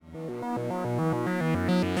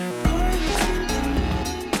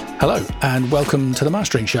Hello, and welcome to The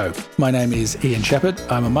Mastering Show. My name is Ian Shepherd.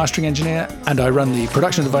 I'm a mastering engineer, and I run the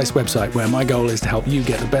Production Device website, where my goal is to help you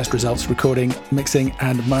get the best results recording, mixing,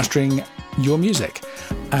 and mastering your music.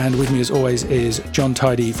 And with me, as always, is John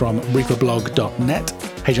Tidy from reaperblog.net.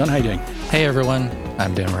 Hey, John, how you doing? Hey, everyone.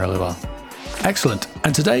 I'm doing really well. Excellent.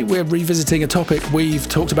 And today we're revisiting a topic we've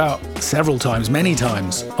talked about several times, many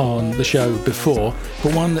times on the show before,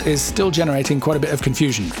 but one that is still generating quite a bit of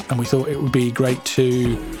confusion. And we thought it would be great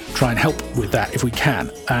to try and help with that if we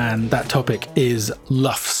can. And that topic is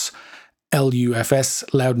LUFs, LUFS,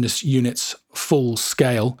 loudness units, full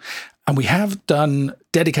scale. And we have done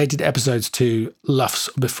dedicated episodes to LUFs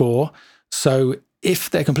before. So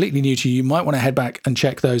if they're completely new to you, you might want to head back and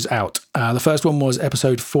check those out. The first one was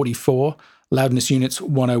episode 44. Loudness Units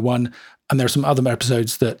 101, and there are some other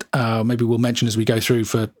episodes that maybe we'll mention as we go through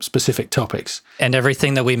for specific topics. And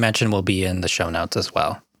everything that we mentioned will be in the show notes as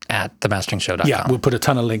well at themasteringshow.com. Yeah, we'll put a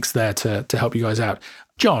ton of links there to help you guys out.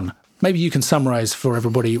 John, maybe you can summarize for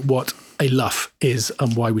everybody what a LUF is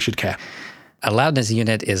and why we should care. A loudness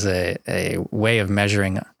unit is a way of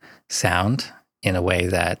measuring sound in a way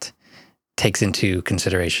that takes into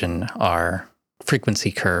consideration our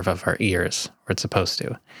frequency curve of our ears, where it's supposed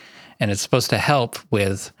to. And it's supposed to help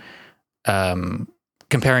with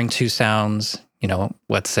comparing two sounds. You know,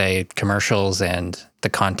 let's say commercials and the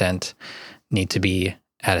content need to be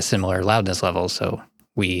at a similar loudness level, so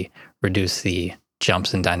we reduce the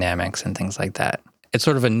jumps in dynamics and things like that. It's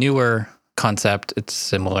sort of a newer concept. It's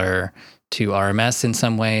similar to RMS in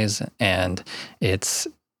some ways, and it's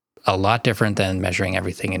a lot different than measuring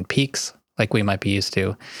everything in peaks like we might be used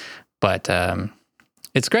to. But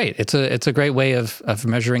it's great. It's a great way of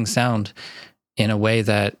measuring sound in a way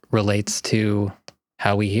that relates to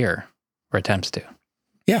how we hear, or attempts to.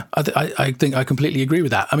 Yeah, I think I completely agree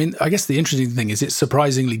with that. I mean, I guess the interesting thing is it's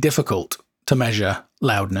surprisingly difficult to measure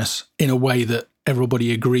loudness in a way that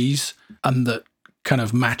everybody agrees and that kind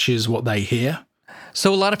of matches what they hear.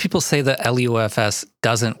 So a lot of people say that LUFS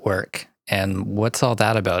doesn't work. And what's all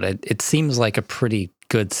that about? It seems like a pretty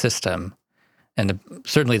good system, and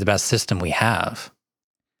certainly the best system we have.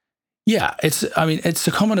 Yeah, it's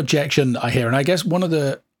a common objection I hear. And I guess one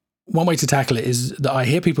way to tackle it is that I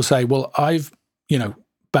hear people say, well, I've,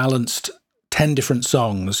 balanced 10 different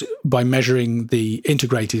songs by measuring the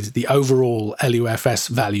overall LUFS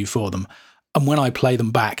value for them. And when I play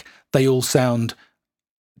them back, they all sound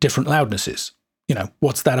different loudnesses.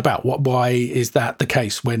 What's that about? Why is that the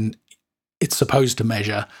case when it's supposed to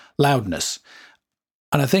measure loudness?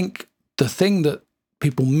 And I think the thing that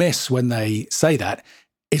people miss when they say that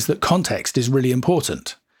is that context is really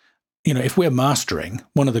important. If we're mastering,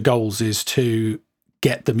 one of the goals is to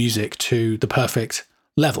get the music to the perfect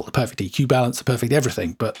level, the perfect EQ balance, the perfect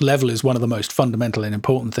everything. But level is one of the most fundamental and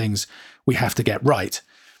important things we have to get right.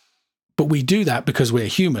 But we do that because we're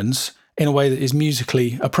humans in a way that is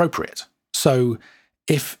musically appropriate. So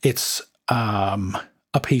if it's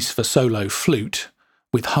a piece for solo flute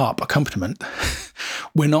with harp accompaniment,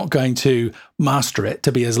 we're not going to master it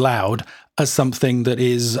to be as loud as something that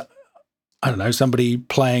is, I don't know, somebody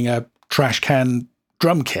playing a trash can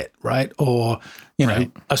drum kit, right? Or,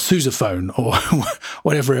 right, a sousaphone or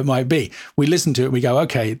whatever it might be. We listen to it and we go,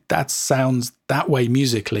 okay, that sounds that way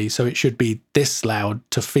musically, so it should be this loud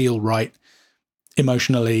to feel right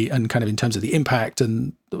emotionally and kind of in terms of the impact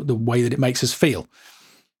and the way that it makes us feel.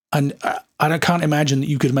 And I can't imagine that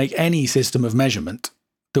you could make any system of measurement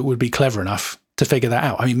that would be clever enough to figure that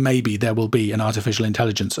out. I mean, maybe there will be an artificial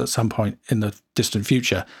intelligence at some point in the distant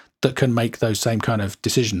future that can make those same kind of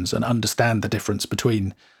decisions and understand the difference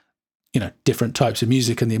between, different types of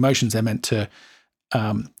music and the emotions they're meant to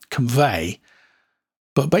convey.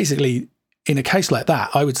 But basically, in a case like that,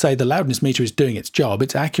 I would say the loudness meter is doing its job.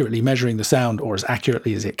 It's accurately measuring the sound, or as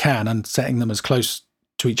accurately as it can, and setting them as close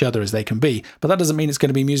to each other as they can be. But that doesn't mean it's going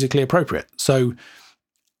to be musically appropriate. So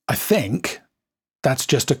I think that's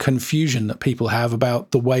just a confusion that people have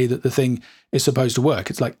about the way that the thing is supposed to work.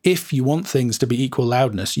 It's like, if you want things to be equal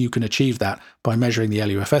loudness, you can achieve that by measuring the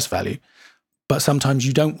LUFS value. But sometimes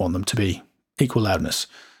you don't want them to be equal loudness.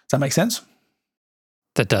 Does that make sense?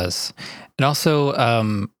 That does. And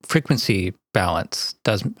also frequency balance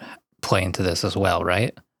does play into this as well,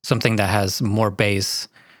 right? Something that has more bass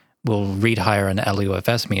will read higher on the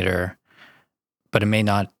LUFS meter, but it may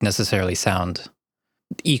not necessarily sound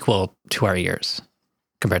equal to our ears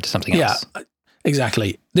compared to something else. Yeah,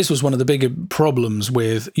 exactly. This was one of the bigger problems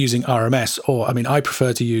with using RMS, or, I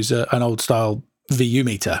prefer to use an old style VU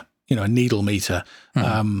meter, a needle meter.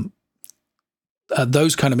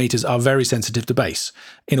 Those kind of meters are very sensitive to bass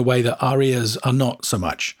in a way that our ears are not so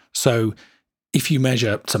much. So if you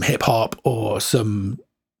measure some hip hop or some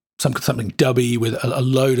something dubby with a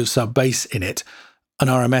load of sub bass in it, an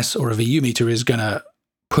RMS or a VU meter is going to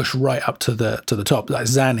push right up to the top. Like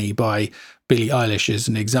Zanny by Billie Eilish is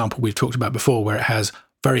an example we've talked about before, where it has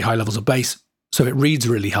very high levels of bass, so it reads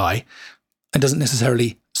really high and doesn't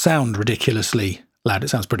necessarily sound ridiculously loud. It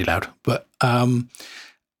sounds pretty loud, but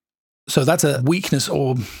so that's a weakness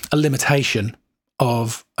or a limitation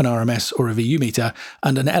of an RMS or a VU meter,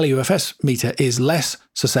 and an LUFS meter is less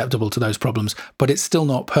susceptible to those problems, but it's still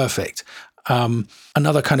not perfect.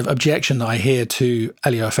 Another kind of objection that I hear to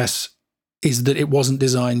LUFS is that it wasn't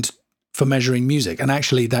designed for measuring music, and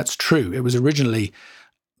actually that's true. It was originally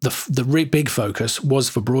the big focus was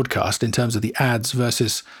for broadcast in terms of the ads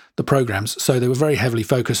versus the programs, so they were very heavily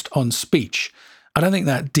focused on speech. I don't think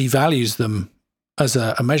that devalues them as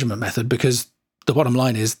a measurement method, because the bottom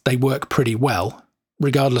line is they work pretty well,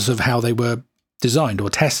 regardless of how they were designed or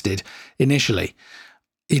tested initially.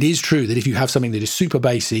 It is true that if you have something that is super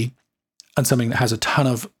bassy and something that has a ton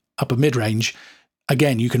of upper mid-range,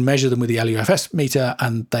 again, you can measure them with the LUFS meter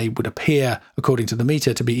and they would appear, according to the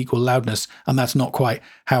meter, to be equal loudness, and that's not quite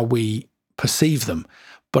how we perceive them.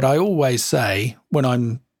 But I always say, when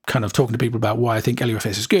I'm kind of talking to people about why I think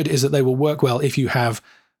LUFS is good, is that they will work well if you have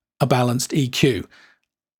a balanced EQ.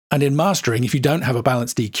 And in mastering, if you don't have a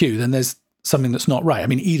balanced EQ, then there's something that's not right. I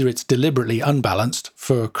mean, either it's deliberately unbalanced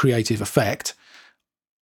for creative effect,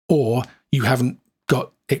 or you haven't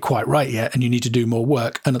got it quite right yet and you need to do more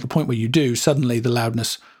work. And at the point where you do, suddenly the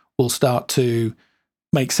loudness will start to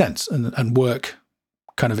make sense and work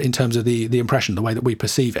kind of in terms of the impression, the way that we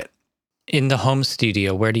perceive it. In the home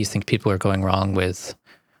studio, where do you think people are going wrong with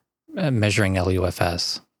measuring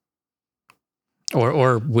LUFS?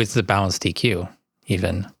 Or with the balanced EQ,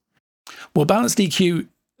 even? Well, balanced EQ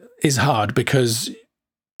is hard, because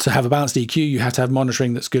to have a balanced EQ, you have to have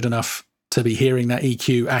monitoring that's good enough to be hearing that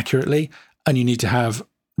EQ accurately, and you need to have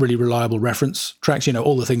really reliable reference tracks,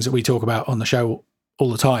 all the things that we talk about on the show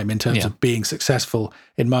all the time in terms of being successful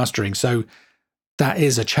in mastering. So that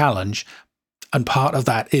is a challenge, and part of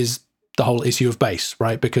that is the whole issue of bass,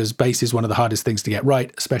 right? Because bass is one of the hardest things to get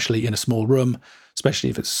right, especially in a small room, especially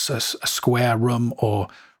if it's a square room or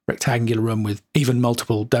rectangular room with even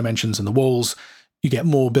multiple dimensions in the walls. You get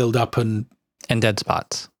more build up and dead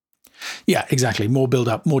spots. Yeah, exactly. More build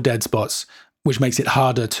up, more dead spots, which makes it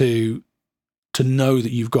harder to know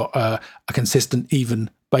that you've got a consistent, even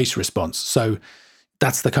bass response. So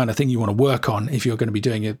that's the kind of thing you want to work on if you're going to be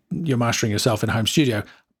doing your mastering yourself in a home studio.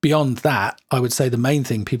 Beyond that, I would say the main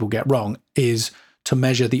thing people get wrong is to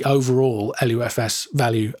measure the overall LUFS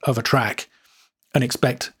value of a track and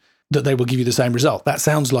expect that they will give you the same result. That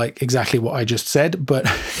sounds like exactly what I just said, but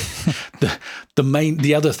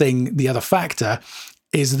the other factor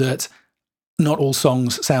is that not all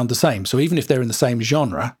songs sound the same. So even if they're in the same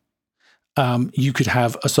genre, you could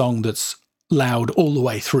have a song that's loud all the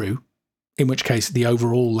way through, in which case the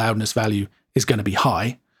overall loudness value is going to be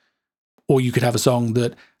high. Or you could have a song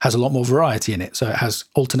that has a lot more variety in it. So it has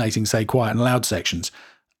alternating, say, quiet and loud sections.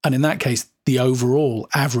 And in that case, the overall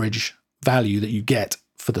average value that you get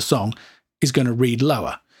for the song is going to read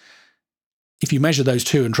lower. If you measure those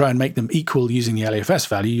two and try and make them equal using the LUFS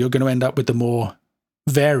value, you're going to end up with the more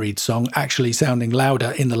varied song actually sounding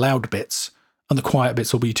louder in the loud bits, and the quiet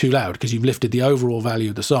bits will be too loud because you've lifted the overall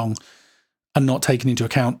value of the song and not taken into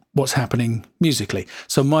account what's happening musically.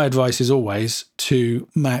 So my advice is always to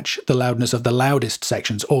match the loudness of the loudest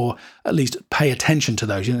sections, or at least pay attention to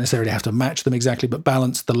those. You don't necessarily have to match them exactly, but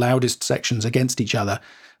balance the loudest sections against each other,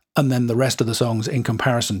 and then the rest of the songs in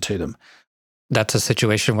comparison to them. That's a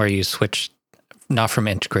situation where you switch not from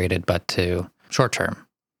integrated, but to short-term.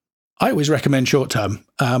 I always recommend short-term.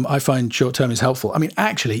 I find short-term is helpful. I mean,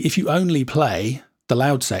 actually, if you only play the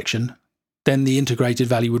loud section, then the integrated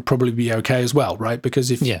value would probably be okay as well, right? Because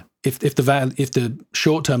if the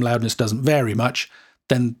short-term loudness doesn't vary much,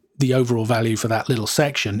 then the overall value for that little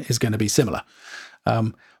section is going to be similar.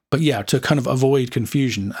 But yeah, to kind of avoid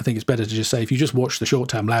confusion, I think it's better to just say, if you just watch the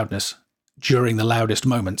short-term loudness during the loudest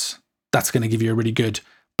moments, that's going to give you a really good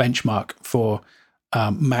benchmark for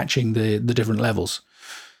matching the different levels.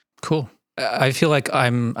 Cool. I feel like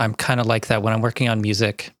I'm kind of like that when I'm working on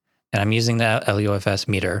music and I'm using the LUFS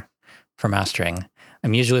meter for mastering.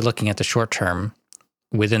 I'm usually looking at the short term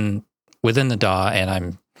within the DAW, and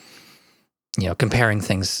I'm comparing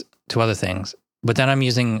things to other things. But then I'm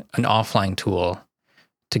using an offline tool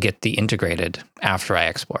to get the integrated after I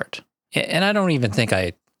export. And I don't even think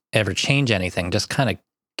I ever change anything, just kind of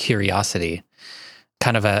curiosity,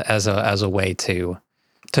 kind of as a way to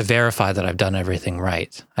verify that I've done everything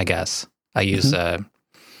right, I guess. I use,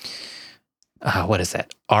 what is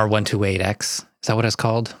that? R128X? Is that what it's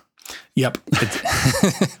called? Yep.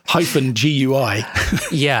 Hyphen GUI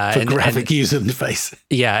Yeah. for graphic user interface.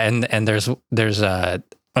 Yeah. And there's a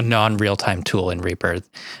non-real-time tool in Reaper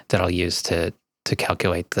that I'll use to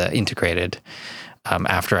calculate the integrated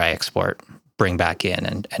after I export, bring back in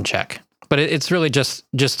and check. But it's really just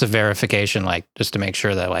a verification, like just to make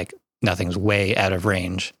sure that like nothing's way out of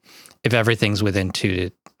range. If everything's within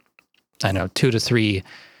 2 to 3,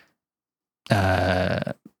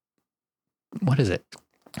 what is it?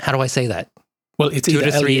 How do I say that? Well, it's 2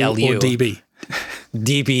 either to 3 LU or DB.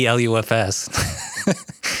 DB LUFS.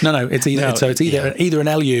 No, it's either. No, so it's either an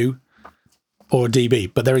LU or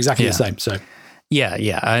DB, but they're exactly the same. So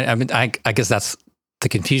yeah. I mean, I guess that's the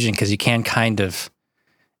confusion, because you can kind of,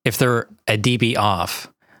 if they're a dB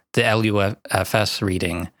off, the LUFS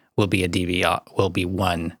reading will be a dB off, will be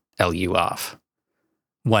one LU off,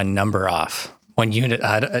 one number off, one unit.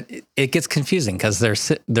 It gets confusing because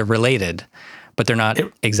they're related, but they're not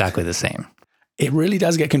exactly the same. It really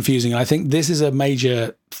does get confusing. I think this is a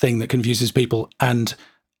major thing that confuses people. And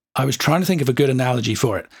I was trying to think of a good analogy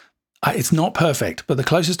for it. It's not perfect, but the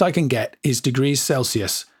closest I can get is degrees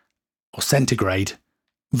Celsius or centigrade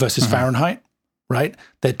versus Fahrenheit, right?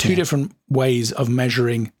 They're two different ways of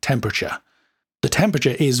measuring temperature. The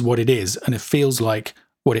temperature is what it is, and it feels like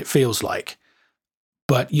what it feels like.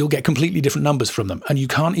 But you'll get completely different numbers from them. And you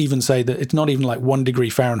can't even say that it's not even like 1 degree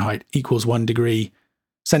Fahrenheit equals 1 degree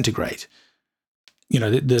centigrade. You know,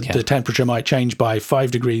 the temperature might change by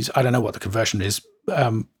 5 degrees. I don't know what the conversion is,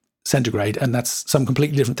 centigrade, and that's some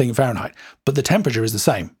completely different thing in Fahrenheit. But the temperature is the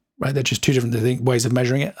same, right? They're just two different ways of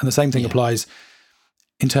measuring it. And the same thing applies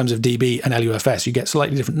in terms of dB and LUFS. You get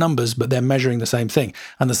slightly different numbers, but they're measuring the same thing.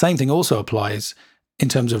 And the same thing also applies in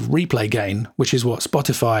terms of replay gain, which is what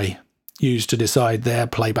Spotify use to decide their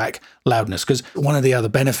playback loudness. Because one of the other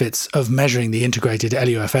benefits of measuring the integrated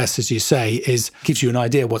LUFS, as you say, is it gives you an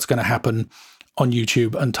idea what's going to happen on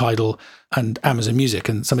YouTube and Tidal and Amazon Music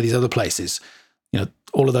and some of these other places. You know,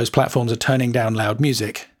 all of those platforms are turning down loud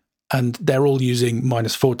music, and they're all using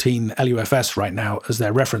 -14 LUFS right now as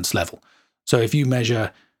their reference level. So if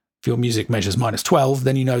your music measures -12,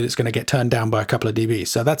 then you know it's going to get turned down by a couple of dB.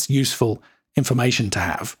 So that's useful information to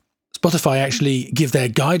have. Spotify actually give their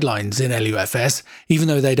guidelines in LUFS, even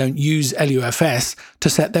though they don't use LUFS to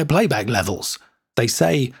set their playback levels. They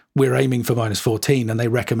say we're aiming for -14, and they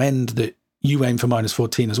recommend that you aim for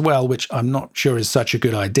 -14 as well, which I'm not sure is such a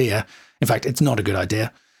good idea. In fact, it's not a good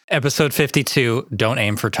idea. Episode 52, don't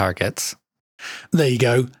aim for targets. There you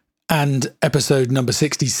go. And episode number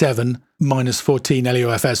 67, -14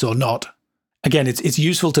 LUFS or not. Again, it's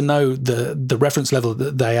useful to know the reference level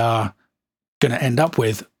that they are going to end up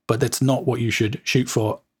with, but that's not what you should shoot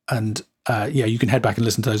for. And you can head back and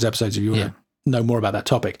listen to those episodes if you want to know more about that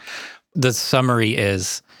topic. The summary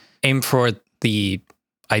is aim for the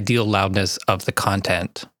ideal loudness of the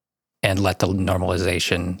content and let the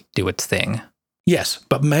normalization do its thing. Yes,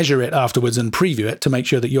 but measure it afterwards and preview it to make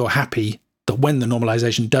sure that you're happy that when the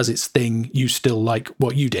normalization does its thing, you still like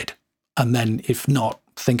what you did. And then if not,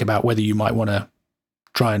 think about whether you might want to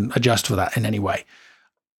try and adjust for that in any way.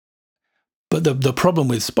 But the problem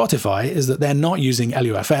with Spotify is that they're not using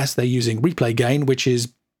LUFS, they're using replay gain, which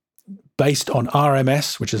is based on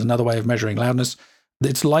RMS, which is another way of measuring loudness.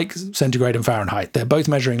 It's like centigrade and Fahrenheit. They're both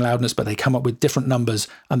measuring loudness, but they come up with different numbers,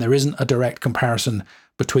 and there isn't a direct comparison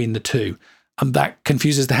between the two. And that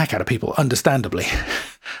confuses the heck out of people, understandably.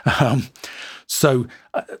 So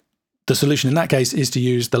the solution in that case is to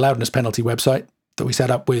use the loudness penalty website that we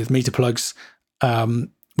set up with meter plugs,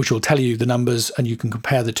 which will tell you the numbers, and you can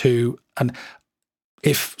compare the two. And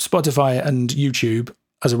if Spotify and YouTube,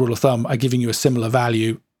 as a rule of thumb, are giving you a similar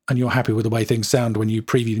value, and you're happy with the way things sound when you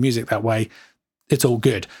preview the music that way, it's all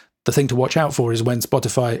good. The thing to watch out for is when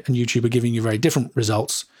Spotify and YouTube are giving you very different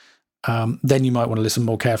results, then you might want to listen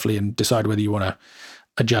more carefully and decide whether you want to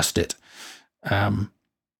adjust it.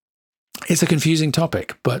 It's a confusing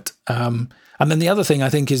topic, but and then the other thing I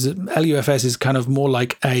think is that LUFS is kind of more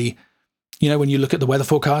like when you look at the weather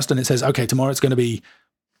forecast and it says, okay, tomorrow it's going to be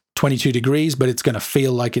 22 degrees, but it's going to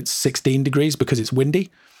feel like it's 16 degrees because it's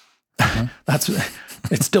windy.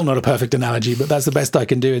 It's still not a perfect analogy, but that's the best I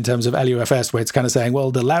can do in terms of LUFS, where it's kind of saying,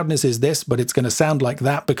 well, the loudness is this, but it's going to sound like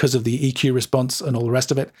that because of the EQ response and all the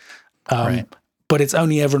rest of it. Right. But it's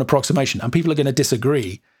only ever an approximation, and people are going to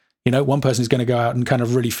disagree. One person is going to go out and kind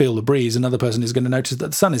of really feel the breeze. Another person is going to notice that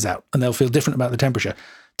the sun is out, and they'll feel different about the temperature.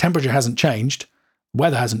 Temperature hasn't changed.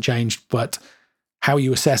 Weather hasn't changed, but how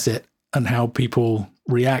you assess it and how people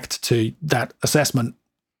react to that assessment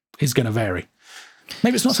is going to vary.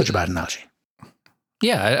 Maybe it's not such a bad analogy.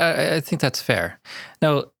 Yeah, I think that's fair.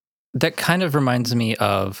 Now, that kind of reminds me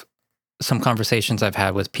of some conversations I've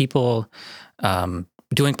had with people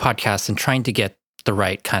doing podcasts and trying to get the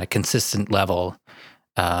right kind of consistent level.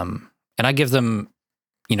 And I give them,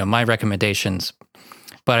 my recommendations.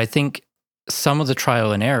 But I think some of the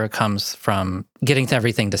trial and error comes from getting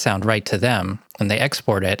everything to sound right to them, and they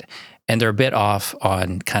export it, and they're a bit off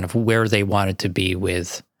on kind of where they wanted to be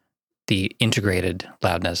with the integrated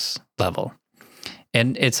loudness level.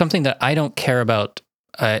 And it's something that I don't care about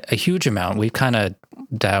a huge amount. We've kind of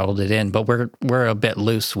dialed it in, but we're a bit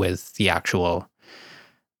loose with the actual,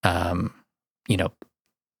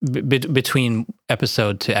 between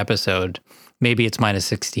episode to episode. Maybe it's minus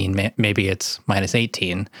 16, maybe it's minus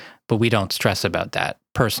 18, but we don't stress about that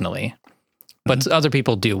personally. But other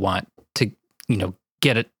people do want to,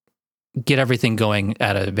 get everything going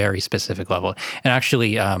at a very specific level. And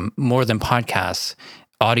actually, more than podcasts,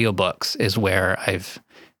 audiobooks is where I've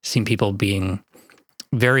seen people being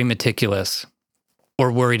very meticulous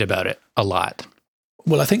or worried about it a lot.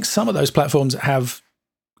 Well, I think some of those platforms have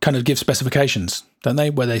kind of give specifications, don't they?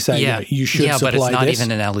 Where they say, you should supply this. Yeah, but it's not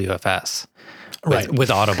even an LUFS. Right. With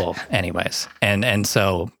Audible anyways. And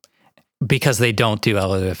so because they don't do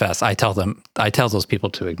LUFS, I tell those people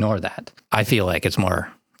to ignore that. I feel like it's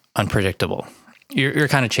more unpredictable. You're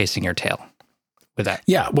kind of chasing your tail with that.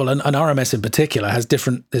 Yeah, well, an RMS in particular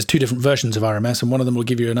there's two different versions of RMS, and one of them will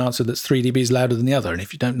give you an answer that's 3 dBs louder than the other. And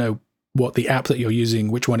if you don't know what the app that you're using,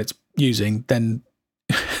 which one it's using, then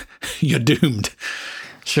you're doomed.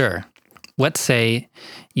 Sure. Let's say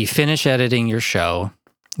you finish editing your show,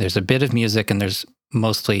 there's a bit of music and there's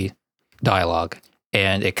mostly dialogue,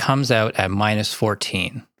 and it comes out at minus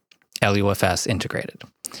 14, LUFS integrated.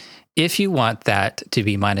 If you want that to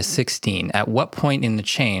be minus 16, at what point in the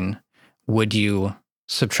chain would you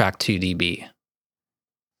subtract 2 dB?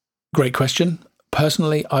 Great question.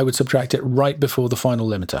 Personally, I would subtract it right before the final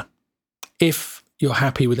limiter. If you're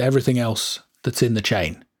happy with everything else that's in the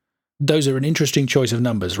chain. Those are an interesting choice of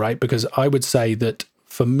numbers, right? Because I would say that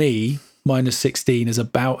for me, minus 16 is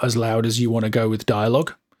about as loud as you want to go with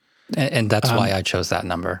dialogue. And that's why I chose that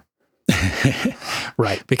number.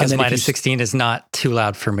 Right. Because minus 16 is not too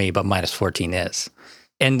loud for me, but minus 14 is.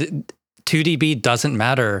 And 2 dB doesn't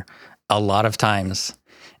matter a lot of times.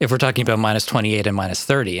 If we're talking about minus 28 and minus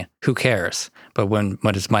 30, who cares? But when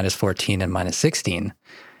it's minus 14 and minus 16,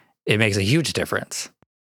 it makes a huge difference.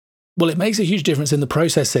 Well, it makes a huge difference in the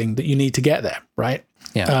processing that you need to get there, right?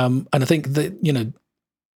 Yeah. And I think that,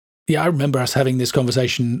 I remember us having this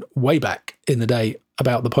conversation way back in the day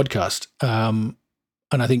about the podcast.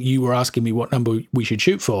 And I think you were asking me what number we should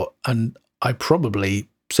shoot for. And I probably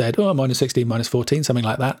said, minus 16, minus 14, something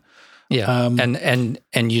like that. Yeah.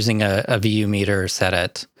 And using a VU meter set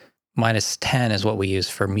at minus 10 is what we use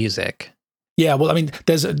for music. Yeah, well, I mean,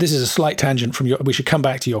 this is a slight tangent from we should come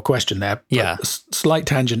back to your question there. Yeah. A slight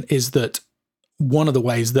tangent is that one of the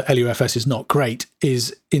ways that LUFS is not great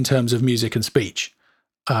is in terms of music and speech.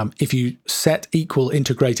 If you set equal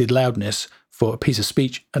integrated loudness for a piece of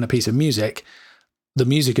speech and a piece of music, the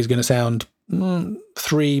music is going to sound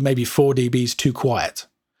 3, maybe 4 dBs too quiet.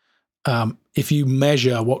 If you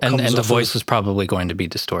measure what comes and the voice is probably going to be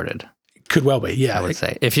distorted. Could well be, yeah. I would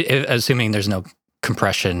say, assuming there's no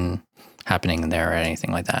compression happening in there or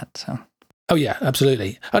anything like that. So. Oh yeah,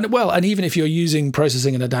 absolutely. And even if you're using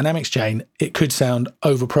processing in a dynamics chain, it could sound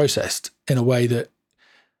over-processed in a way that,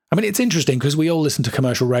 I mean, it's interesting because we all listen to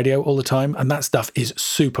commercial radio all the time, and that stuff is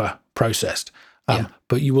super processed.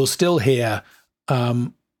 But you will still hear,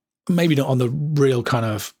 maybe not on the real kind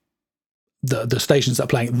of the stations that are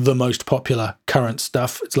playing the most popular current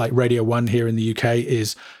stuff. It's like Radio 1 here in the UK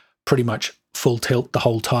is pretty much full tilt the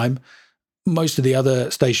whole time. Most of the other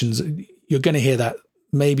stations, you're going to hear that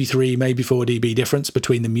maybe 3, maybe 4 dB difference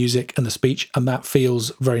between the music and the speech, and that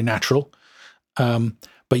feels very natural.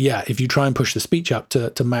 But yeah, if you try and push the speech up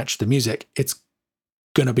to match the music, it's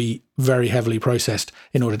going to be very heavily processed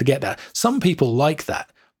in order to get that. Some people like that,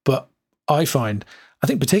 but I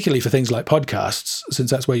think particularly for things like podcasts, since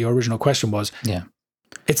that's where your original question was,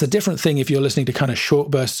 it's a different thing if you're listening to kind of short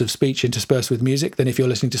bursts of speech interspersed with music than if you're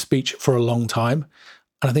listening to speech for a long time.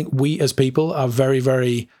 And I think we as people are very,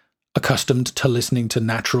 very accustomed to listening to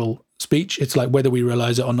natural speech. It's like whether we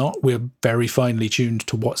realize it or not, we're very finely tuned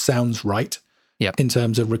to what sounds right in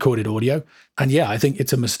terms of recorded audio. And I think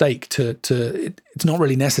it's a mistake it's not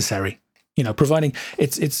really necessary. Providing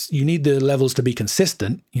you need the levels to be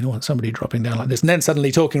consistent. You don't want somebody dropping down like this and then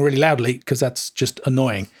suddenly talking really loudly because that's just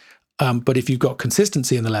annoying. But if you've got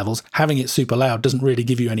consistency in the levels, having it super loud doesn't really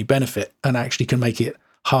give you any benefit and actually can make it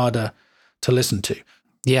harder to listen to.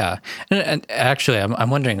 Yeah. And actually, I'm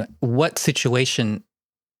wondering, what situation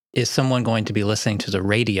is someone going to be listening to the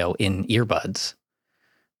radio in earbuds?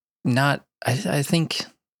 I think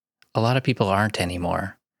a lot of people aren't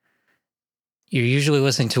anymore. You're usually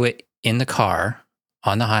listening to it in the car,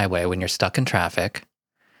 on the highway when you're stuck in traffic,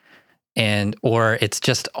 or it's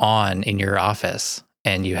just on in your office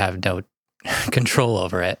and you have no control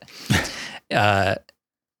over it. Right?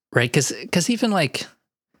 Because even like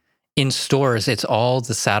in stores, it's all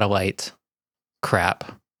the satellite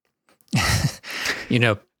crap,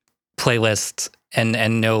 playlists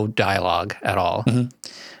and no dialogue at all.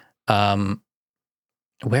 Mm-hmm.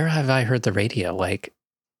 Where have I heard the radio? Like,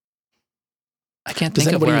 I can't Does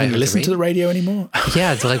think of where anybody I even heard listen to the radio anymore?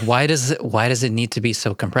 Yeah, it's like why does it need to be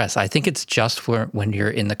so compressed? I think it's just for when you're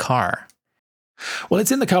in the car. Well,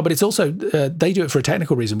 it's in the car, but it's also they do it for a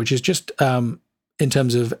technical reason, which is just in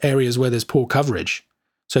terms of areas where there's poor coverage.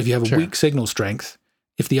 So if you have a weak signal strength,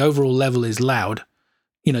 if the overall level is loud,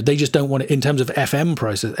 they just don't want it in terms of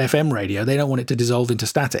FM radio. They don't want it to dissolve into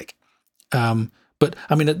static. But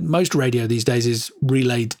I mean, most radio these days is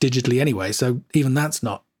relayed digitally anyway, so even that's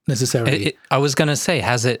not necessarily. I was going to say,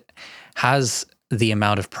 has the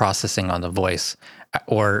amount of processing on the voice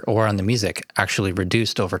or on the music actually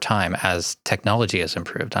reduced over time as technology has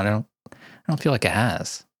improved? I don't feel like it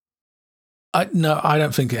has. No, I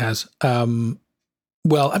don't think it has.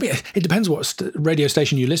 Well, I mean, it depends what radio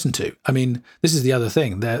station you listen to. I mean, this is the other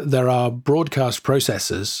thing. There are broadcast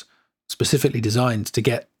processors specifically designed to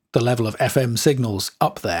get the level of FM signals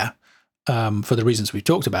up there for the reasons we've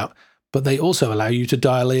talked about, but they also allow you to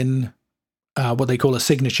dial in what they call a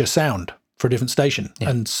signature sound for a different station. Yeah.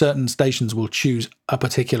 And certain stations will choose a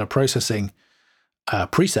particular processing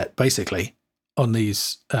preset, basically, on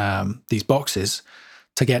these boxes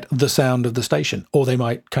to get the sound of the station, or they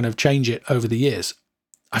might kind of change it over the years.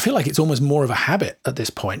 I feel like it's almost more of a habit at this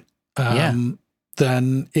point than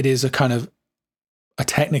it is a kind of a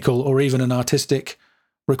technical or even an artistic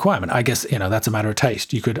requirement. I guess, that's a matter of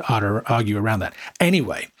taste. You could argue around that.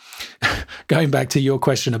 Anyway, going back to your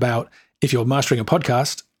question about if you're mastering a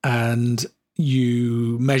podcast and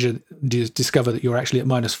you discover that you're actually at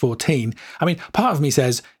minus 14. I mean, part of me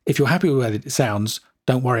says, if you're happy with it sounds,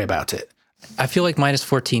 don't worry about it. I feel like minus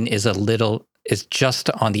 14 is just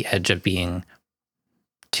on the edge of being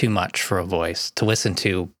too much for a voice to listen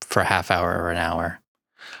to for a half hour or an hour.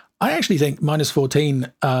 I actually think minus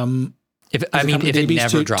 14... if it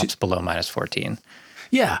never drops below minus 14.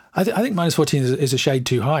 Yeah, I think minus 14 is a shade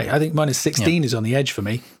too high. I think minus 16 is on the edge for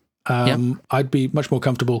me. I'd be much more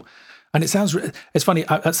comfortable. And it's funny,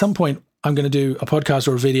 at some point I'm going to do a podcast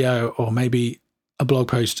or a video or maybe a blog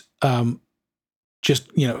post just,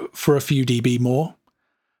 for a few dB more.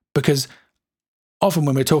 Because often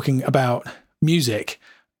when we're talking about music,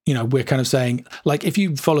 we're kind of saying, like, if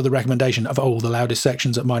you follow the recommendation of, the loudest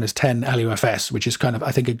sections at minus 10 LUFS, which is kind of,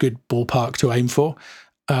 I think, a good ballpark to aim for,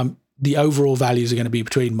 the overall values are going to be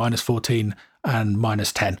between minus 14 and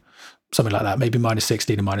minus 10, something like that, maybe minus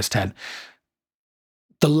 16 and minus 10.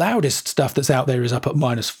 The loudest stuff that's out there is up at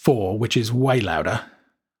minus 4, which is way louder.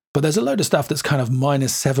 But there's a load of stuff that's kind of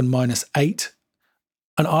minus 7, minus 8.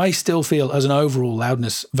 And I still feel as an overall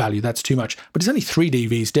loudness value, that's too much. But it's only 3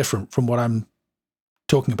 dBs different from what I'm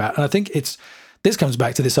talking about. And I think this comes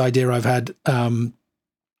back to this idea I've had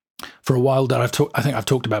for a while that I think I've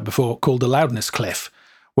talked about before, called the loudness cliff,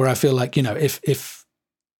 where I feel like, if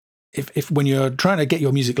when you're trying to get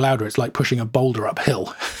your music louder, it's like pushing a boulder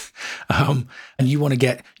uphill, and you want to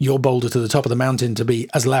get your boulder to the top of the mountain to be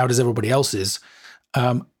as loud as everybody else's,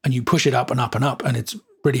 and you push it up and up and up, and it's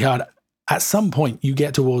really hard. At some point, you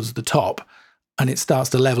get towards the top, and it starts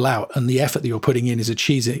to level out, and the effort that you're putting in is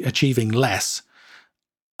achieving less.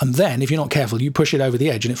 And then, if you're not careful, you push it over the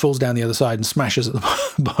edge and it falls down the other side and smashes at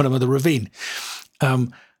the bottom of the ravine.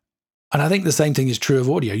 And I think the same thing is true of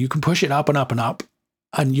audio. You can push it up and up and up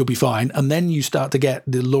and you'll be fine. And then you start to get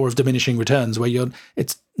the law of diminishing returns where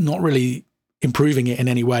it's not really improving it in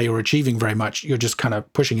any way or achieving very much. You're just kind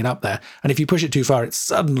of pushing it up there. And if you push it too far, it's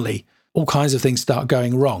suddenly all kinds of things start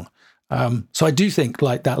going wrong. So I do think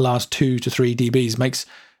like that last 2 to 3 dBs makes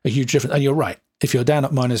a huge difference. And you're right. If you're down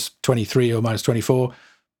at minus 23 or minus 24,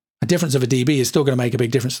 a difference of a dB is still going to make a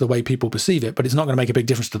big difference to the way people perceive it, but it's not going to make a big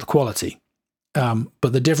difference to the quality.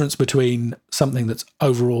 But the difference between something that's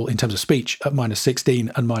overall in terms of speech at minus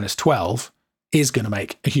 16 and minus 12 is going to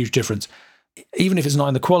make a huge difference, even if it's not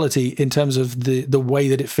in the quality, in terms of the way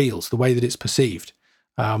that it feels, the way that it's perceived,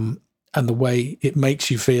 and the way it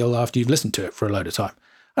makes you feel after you've listened to it for a load of time.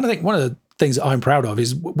 And I think one of the things that I'm proud of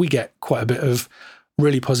is we get quite a bit of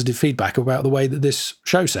really positive feedback about the way that this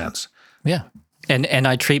show sounds. Yeah. And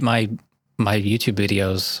I treat my YouTube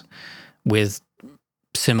videos with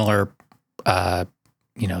similar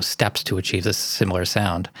steps to achieve this similar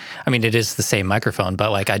sound. I mean, it is the same microphone,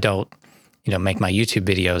 but like I don't, make my YouTube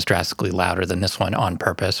videos drastically louder than this one on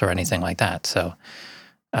purpose or anything like that. So,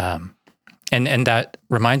 and that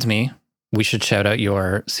reminds me, we should shout out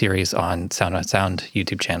your series on Sound on Sound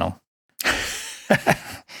YouTube channel.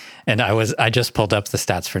 And I just pulled up the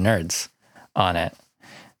stats for nerds on it.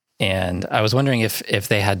 And I was wondering if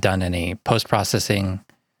they had done any post-processing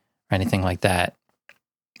or anything like that.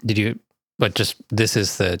 This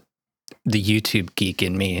is the YouTube geek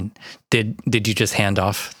in me. Did you just hand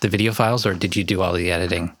off the video files, or did you do all the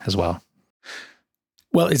editing as well?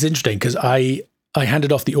 Well, it's interesting because I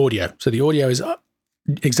handed off the audio. So the audio is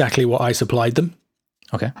exactly what I supplied them.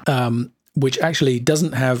 Okay. Which actually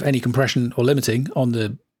doesn't have any compression or limiting on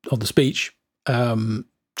the speech.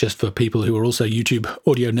 Just for people who are also YouTube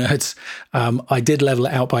audio nerds, I did level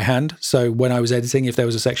it out by hand. So when I was editing, if there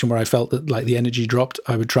was a section where I felt that like the energy dropped,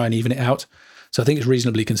 I would try and even it out. So I think it's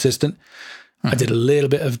reasonably consistent. Mm-hmm. I did a little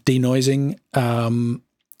bit of denoising and,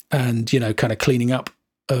 kind of cleaning up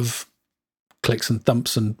of clicks and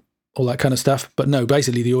thumps and all that kind of stuff. But no,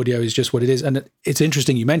 basically the audio is just what it is. And it's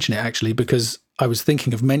interesting you mention it actually, because I was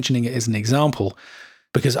thinking of mentioning it as an example,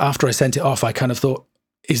 because after I sent it off, I kind of thought,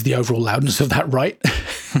 is the overall loudness of that right?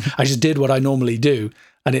 I just did what I normally do.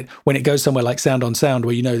 And when it goes somewhere like Sound on Sound,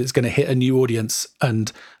 where it's going to hit a new audience and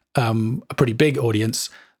a pretty big audience,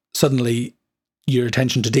 suddenly your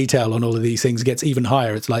attention to detail on all of these things gets even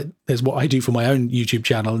higher. It's like there's what I do for my own YouTube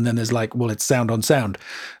channel, and then there's like, well, it's Sound on Sound.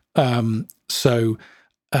 I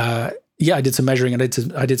did some measuring and I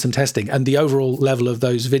did some testing, and the overall level of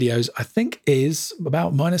those videos I think is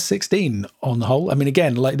about -16 on the whole. I mean,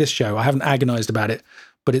 again, like this show, I haven't agonized about it,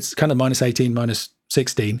 but it's kind of -18,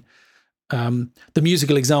 -16. The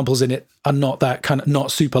musical examples in it are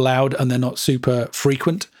not super loud, and they're not super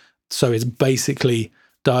frequent. So it's basically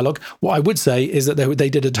dialogue. What I would say is that they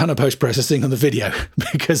did a ton of post-processing on the video,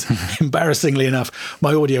 because embarrassingly enough,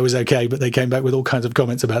 my audio was okay, but they came back with all kinds of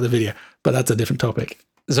comments about the video. But that's a different topic.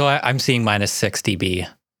 So I'm seeing -6 dB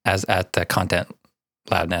as at the content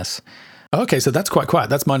loudness. Okay, so that's quite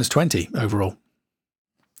quiet. That's -20 overall.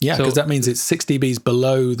 Yeah, because that means it's 6 dBs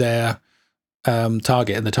below their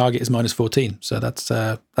target, and the target is -14. So that's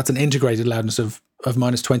an integrated loudness of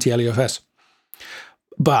 -20 LUFS.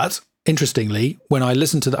 But interestingly, when I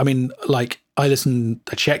listen to I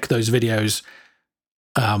check those videos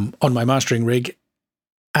on my mastering rig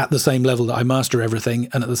at the same level that I master everything,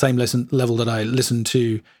 and at the same level that I listen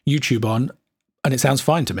to YouTube on, and it sounds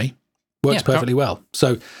fine to me. Works perfectly well.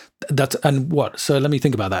 So so let me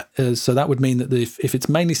think about that. So that would mean that if it's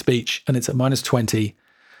mainly speech and it's at -20,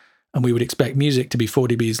 and we would expect music to be 4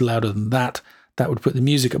 dBs louder than that, that would put the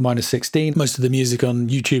music at -16. Most of the music on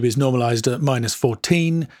YouTube is normalized at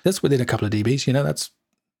 -14. That's within a couple of dBs. It's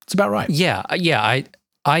about right. Yeah.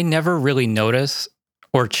 I never really notice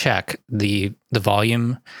or check the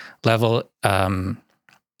volume level, in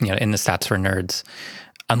the stats for nerds,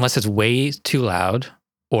 unless it's way too loud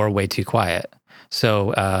or way too quiet.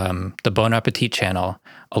 So the Bon Appetit channel,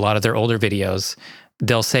 a lot of their older videos,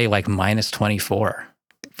 they'll say like -24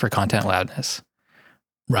 for content loudness.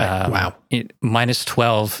 Right. Wow.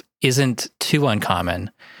 -12 isn't too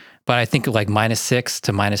uncommon, but I think like -6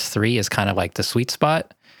 to -3 is kind of like the sweet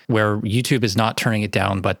spot, where YouTube is not turning it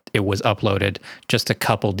down, but it was uploaded just a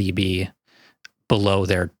couple dB below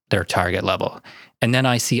their target level. And then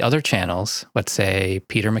I see other channels, let's say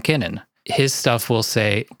Peter McKinnon, his stuff will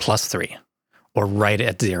say +3 or right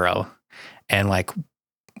at 0. And like,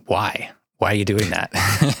 why? Why are you doing that?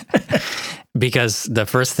 Because the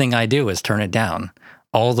first thing I do is turn it down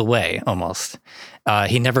all the way almost.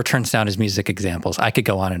 He never turns down his music examples. I could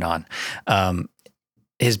go on and on.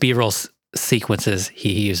 His B-roll sequences,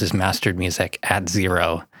 he uses mastered music at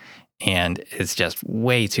 0, and it's just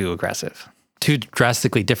way too aggressive. Two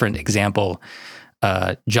drastically different example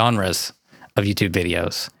genres of YouTube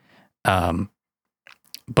videos,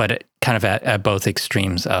 but kind of at both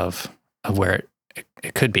extremes of where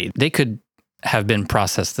it could be. They could have been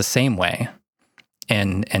processed the same way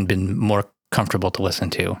and been more comfortable to listen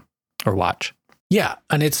to or watch. Yeah,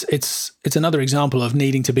 and it's another example of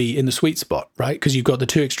needing to be in the sweet spot, right? Because you've got the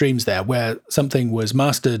two extremes there, where something was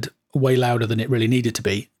mastered way louder than it really needed to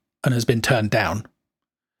be and has been turned down.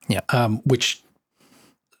 Yeah, which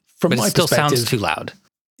from my still perspective sounds too loud.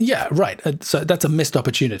 Yeah, right. So that's a missed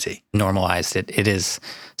opportunity. Normalized it. It is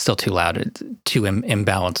still too loud, too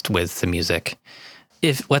imbalanced with the music.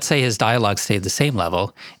 If, let's say, his dialogue stayed the same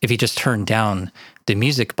level, if he just turned down the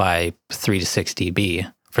music by 3 to 6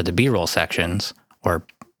 dB for the B-roll sections, or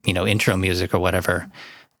intro music or whatever,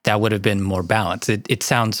 that would have been more balanced. It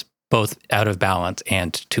sounds both out of balance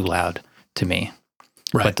and too loud to me.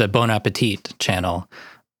 Right. But the Bon Appetit channel,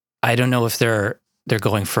 I don't know if they're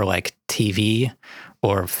going for like TV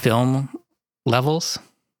or film levels.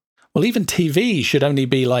 Well, even TV should only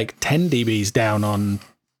be like 10 dBs down on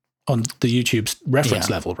the YouTube's reference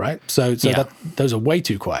level, right? So that those are way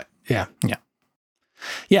too quiet. Yeah. Yeah.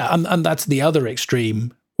 Yeah, and that's the other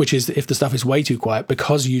extreme, which is if the stuff is way too quiet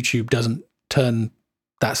because YouTube doesn't turn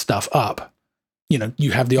that stuff up,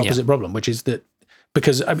 you have the opposite problem, which is that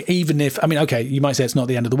because okay, you might say it's not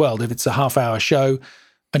the end of the world. If it's a half-hour show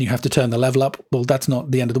and you have to turn the level up, well, that's not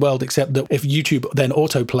the end of the world, except that if YouTube then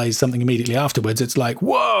auto-plays something immediately afterwards, it's like,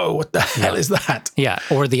 whoa, what the hell is that? Yeah,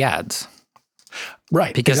 or the ads.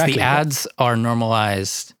 Right, because exactly. the ads are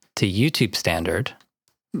normalized to YouTube standard.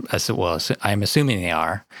 Well, I'm assuming they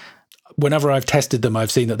are. Whenever I've tested them,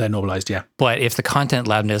 I've seen that they're normalized, yeah. But if the content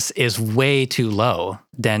loudness is way too low,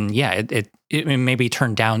 then it may be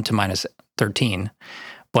turned down to minus 13.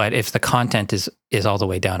 But if the content is all the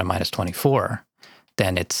way down to minus 24,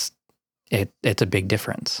 then it's a big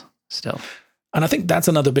difference still. And I think that's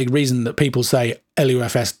another big reason that people say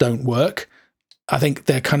LUFS don't work. I think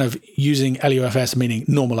they're kind of using LUFS meaning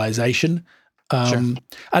normalization. Sure.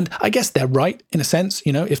 And I guess they're right in a sense.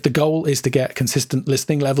 If the goal is to get consistent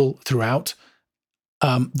listening level throughout,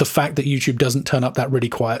 the fact that YouTube doesn't turn up that really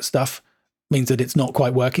quiet stuff means that it's not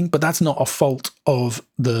quite working. But that's not a fault of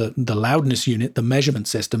the loudness unit, the measurement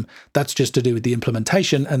system. That's just to do with the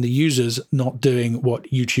implementation and the users not doing what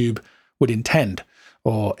YouTube would intend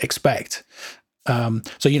or expect.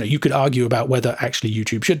 So you could argue about whether actually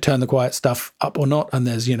YouTube should turn the quiet stuff up or not. And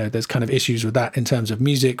there's kind of issues with that in terms of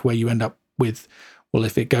music, where you end up with, well,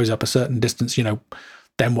 if it goes up a certain distance,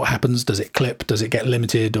 then what happens? Does it clip? Does it get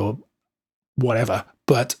limited or whatever?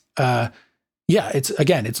 But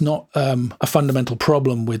it's not a fundamental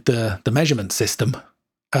problem with the measurement system.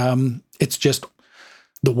 It's just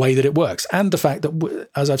the way that it works, and the fact that,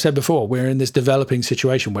 as I've said before, we're in this developing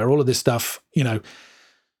situation where all of this stuff, the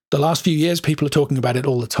last few years, people are talking about it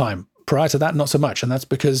all the time. Prior to that, not so much. And that's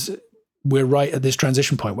because we're right at this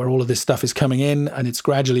transition point where all of this stuff is coming in and it's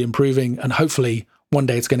gradually improving. And hopefully one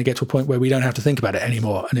day it's going to get to a point where we don't have to think about it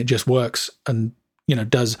anymore. And it just works and,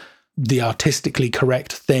 does the artistically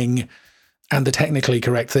correct thing and the technically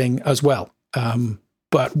correct thing as well.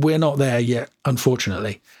 But we're not there yet,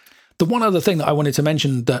 unfortunately. The one other thing that I wanted to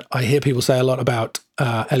mention that I hear people say a lot about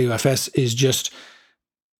LUFS is just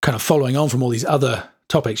kind of following on from all these other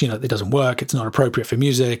topics. It doesn't work. It's not appropriate for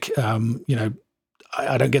music.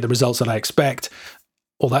 I don't get the results that I expect.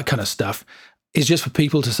 All that kind of stuff is just for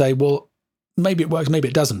people to say, well, maybe it works, maybe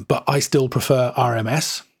it doesn't, but I still prefer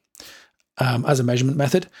RMS as a measurement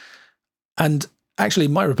method. And actually,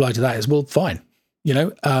 my reply to that is, well, fine.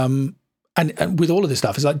 And with all of this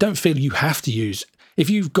stuff, it's like, don't feel you have to use. If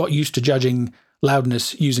you've got used to judging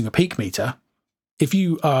loudness using a peak meter, if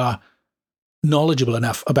you are knowledgeable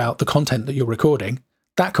enough about the content that you're recording,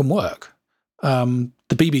 that can work. The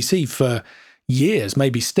BBC for years,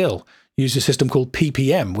 maybe still, used a system called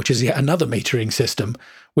PPM, which is yet another metering system,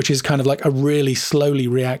 which is kind of like a really slowly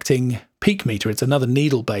reacting peak meter. It's another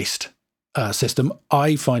needle-based system.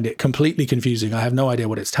 I find it completely confusing. I have no idea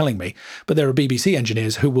what it's telling me. But there are BBC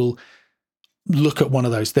engineers who will look at one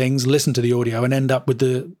of those things, listen to the audio, and end up with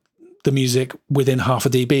the music within half a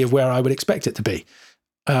dB of where I would expect it to be.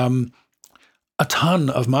 A ton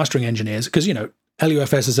of mastering engineers, because,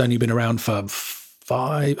 LUFS has only been around for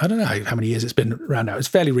I don't know how many years it's been around now. It's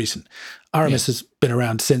fairly recent. RMS has been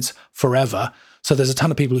around since forever. So there's a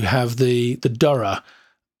ton of people who have the Dura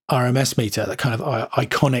RMS meter, that kind of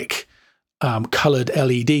iconic colored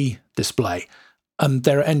LED display. And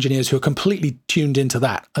there are engineers who are completely tuned into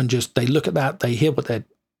that and just, they look at that, they hear what they're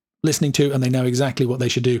listening to, and they know exactly what they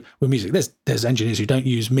should do with music. There's engineers who don't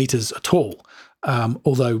use meters at all.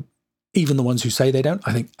 Although even the ones who say they don't,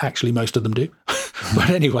 I think actually most of them do.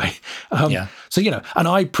 But anyway, so, and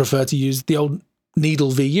I prefer to use the old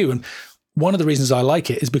needle VU. And one of the reasons I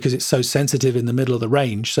like it is because it's so sensitive in the middle of the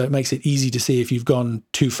range. So it makes it easy to see if you've gone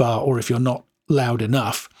too far or if you're not loud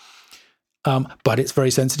enough. But it's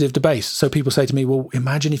very sensitive to bass. So people say to me, well,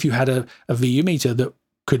 imagine if you had a VU meter that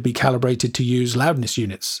could be calibrated to use loudness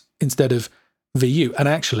units instead of VU. And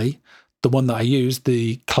actually, the one that I used,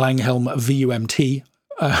 the Klanghelm VUMT,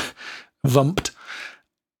 VUMPT,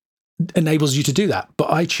 enables you to do that. But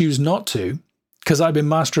I choose not to, because I've been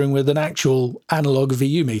mastering with an actual analog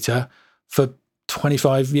VU meter for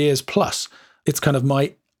 25 years plus. It's kind of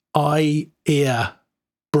my eye, ear,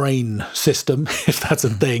 brain system, if that's a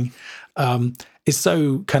thing, is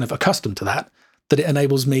so kind of accustomed to that it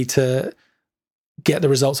enables me to get the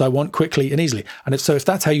results I want quickly and easily. And if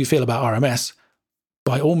that's how you feel about RMS,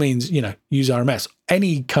 by all means, use RMS.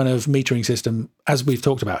 any kind of metering system, as we've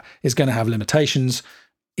talked about, is going to have limitations,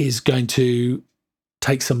 is going to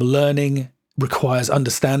take some learning, requires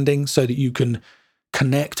understanding so that you can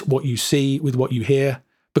connect what you see with what you hear.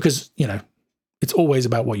 Because, it's always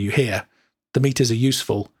about what you hear. The meters are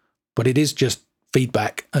useful, but it is just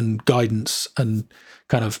feedback and guidance and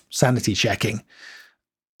kind of sanity checking.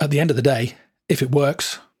 At the end of the day, if it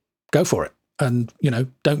works, go for it. And,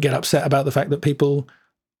 don't get upset about the fact that people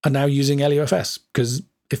are now using LUFS, because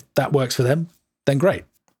if that works for them, then great.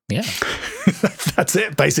 Yeah. That's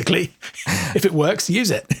it, basically. If it works, use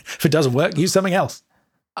it. If it doesn't work, use something else.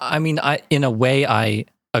 I mean, in a way, I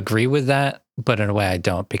agree with that, but in a way I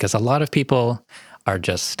don't, because a lot of people are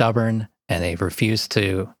just stubborn and they refuse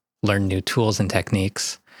to learn new tools and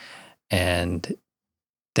techniques. And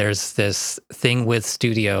there's this thing with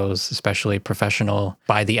studios, especially professional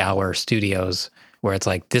by the hour studios, where it's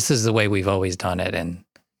like, this is the way we've always done it and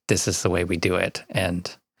this is the way we do it.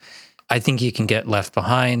 And I think you can get left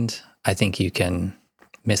behind. I think you can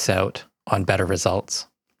miss out on better results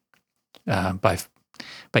by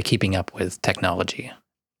keeping up with technology.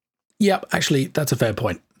 Yeah, actually, that's a fair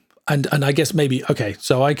point. And I guess maybe, okay,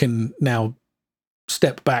 so I can now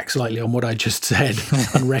step back slightly on what I just said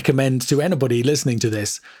and recommend to anybody listening to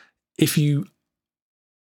this, if you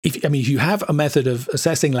have a method of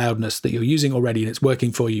assessing loudness that you're using already and it's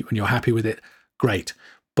working for you and you're happy with it, great.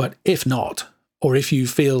 But if not, or if you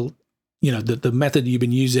feel, that the method you've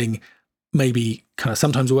been using maybe kind of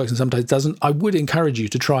sometimes works and sometimes doesn't, I would encourage you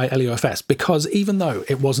to try LUFS, because even though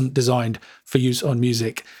it wasn't designed for use on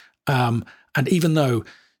music, and even though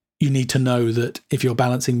you need to know that if you're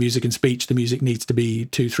balancing music and speech, the music needs to be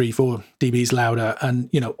 2, 3, 4 dBs louder. And,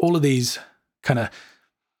 all of these kind of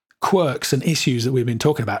quirks and issues that we've been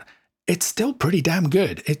talking about, it's still pretty damn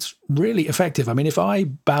good. It's really effective. I mean, if I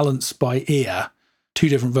balance by ear 2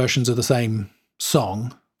 different versions of the same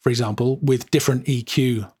song, for example, with different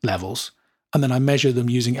EQ levels, and then I measure them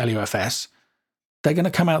using LUFS, they're going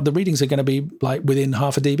to come out, the readings are going to be like within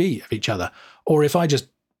half a dB of each other. Or if I just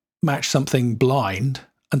match something blind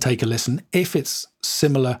and take a listen, if it's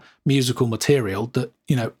similar musical material that,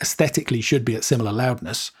 aesthetically should be at similar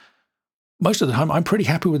loudness, most of the time I'm pretty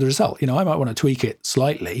happy with the result. I might want to tweak it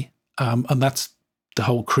slightly, and that's the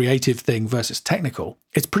whole creative thing versus technical.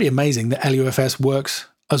 It's pretty amazing that LUFS works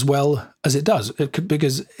as well as it does,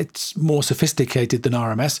 because it's more sophisticated than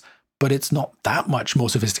RMS, but it's not that much more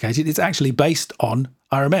sophisticated. It's actually based on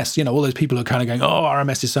RMS. All those people are kind of going, oh,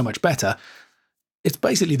 RMS is so much better. It's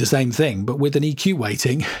basically the same thing, but with an EQ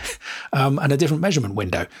weighting and a different measurement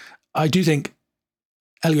window. I do think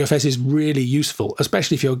LUFS is really useful,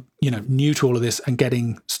 especially if you're new to all of this and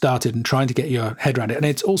getting started and trying to get your head around it. And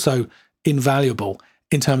it's also invaluable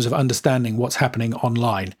in terms of understanding what's happening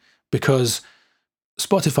online, because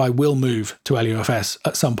Spotify will move to LUFS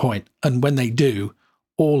at some point. And when they do,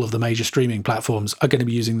 all of the major streaming platforms are going to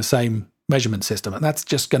be using the same measurement system. And that's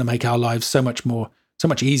just going to make our lives so much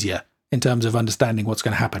easier in terms of understanding what's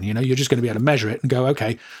going to happen. You're just going to be able to measure it and go,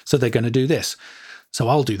 okay, so they're going to do this. So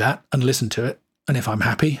I'll do that and listen to it. And if I'm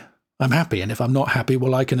happy, I'm happy. And if I'm not happy,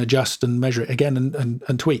 well, I can adjust and measure it again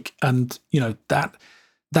and tweak. And,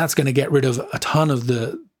 that's going to get rid of a ton of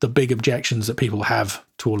the big objections that people have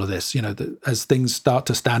to all of this. As things start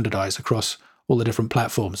to standardize across all the different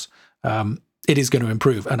platforms, it is going to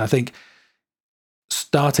improve. And I think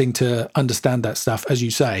starting to understand that stuff, as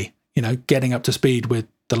you say, getting up to speed with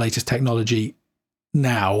the latest technology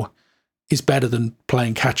now is better than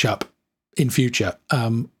playing catch up in future,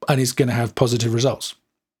 and is going to have positive results.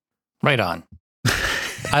 Right on.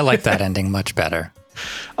 I like that ending much better.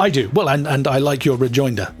 I do. Well, and I like your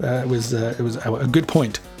rejoinder. It was a good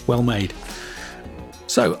point. Well made.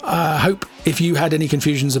 So I hope if you had any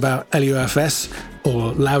confusions about LUFS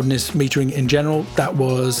or loudness metering in general, that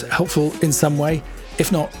was helpful in some way.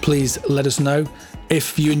 If not, please let us know.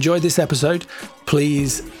 If you enjoyed this episode,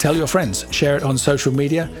 please tell your friends, share it on social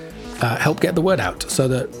media, help get the word out so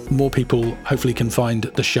that more people hopefully can find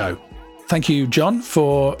the show. Thank you, John,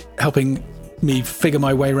 for helping me figure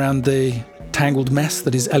my way around the tangled mess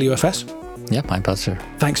that is LUFS. Yep, my pleasure.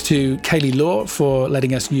 Thanks to Kaylee Law for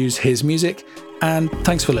letting us use his music, and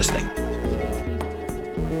thanks for listening.